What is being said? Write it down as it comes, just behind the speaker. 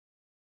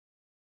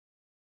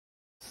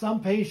some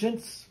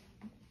patients,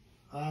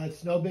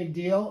 it's no big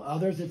deal.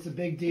 Others, it's a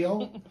big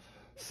deal.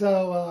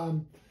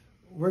 So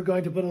we're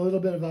going to put a little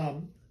bit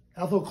of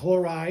ethyl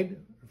chloride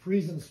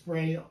freezing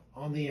spray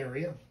on the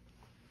area.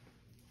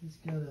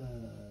 Just gonna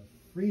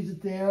freeze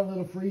it there, a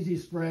little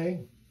freezy spray.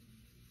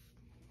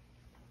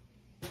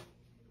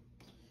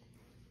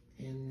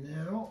 And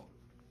now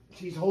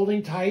she's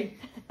holding tight.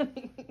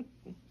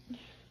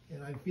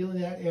 And I'm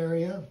feeling that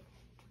area.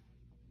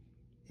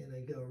 And I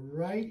go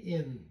right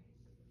in.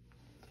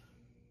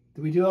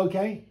 Did we do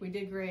okay? We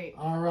did great.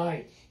 All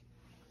right.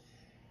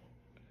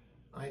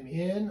 I'm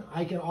in.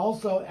 I can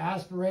also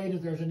aspirate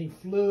if there's any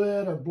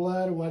fluid or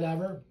blood or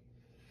whatever.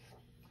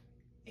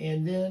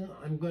 And then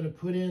I'm going to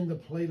put in the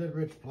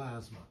platelet-rich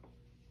plasma.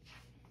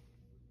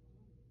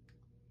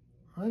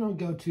 I don't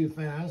go too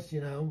fast,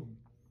 you know.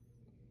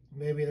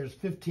 Maybe there's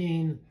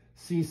 15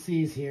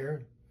 cc's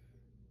here.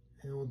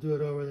 And we'll do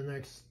it over the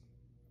next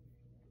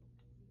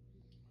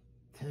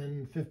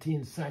 10,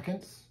 15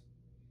 seconds.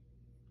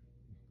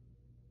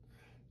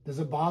 Does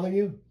it bother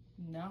you?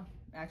 No,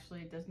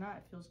 actually it does not.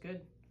 It feels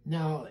good.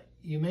 Now,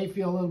 you may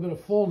feel a little bit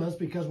of fullness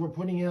because we're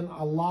putting in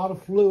a lot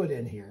of fluid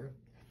in here.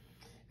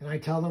 And I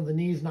tell them the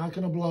knee's not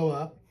going to blow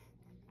up.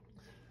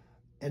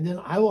 And then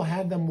I will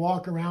have them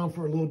walk around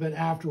for a little bit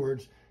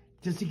afterwards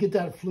just to get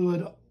that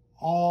fluid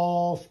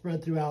all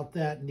spread throughout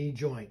that knee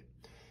joint.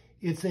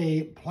 It's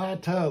a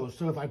plateau,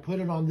 so if I put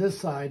it on this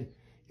side,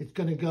 it's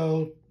going to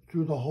go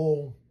through the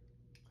whole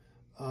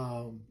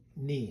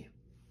knee.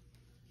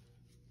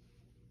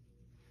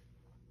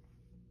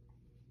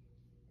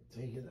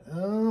 Take it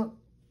up.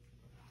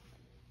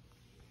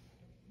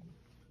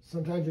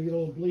 Sometimes you get a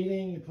little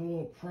bleeding, you put a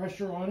little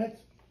pressure on it.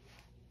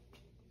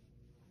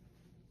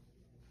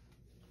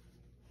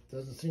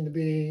 Doesn't seem to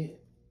be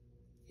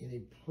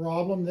any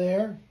problem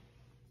there.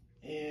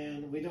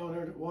 And we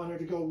don't want her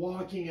to go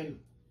walking and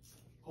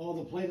all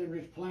the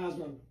platelet-rich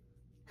plasma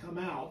come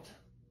out.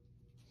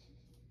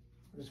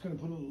 I'm just going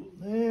to put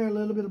a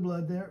little bit of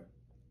blood there.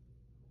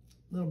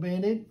 Little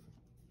Band-Aid.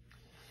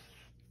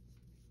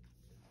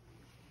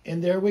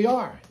 And there we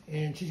are.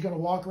 And she's going to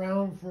walk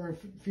around for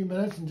a few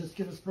minutes and just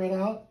get it spread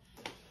out.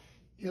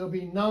 It'll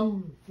be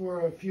numb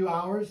for a few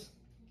hours.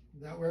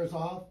 That wears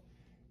off.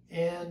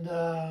 And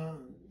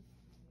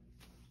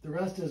the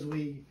rest is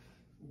we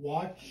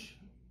watch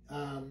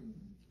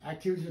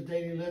activities of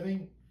daily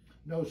living,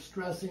 no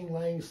stressing,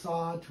 laying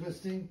saw,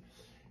 twisting,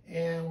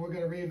 and we're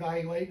going to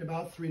reevaluate in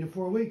about 3 to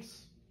 4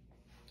 weeks.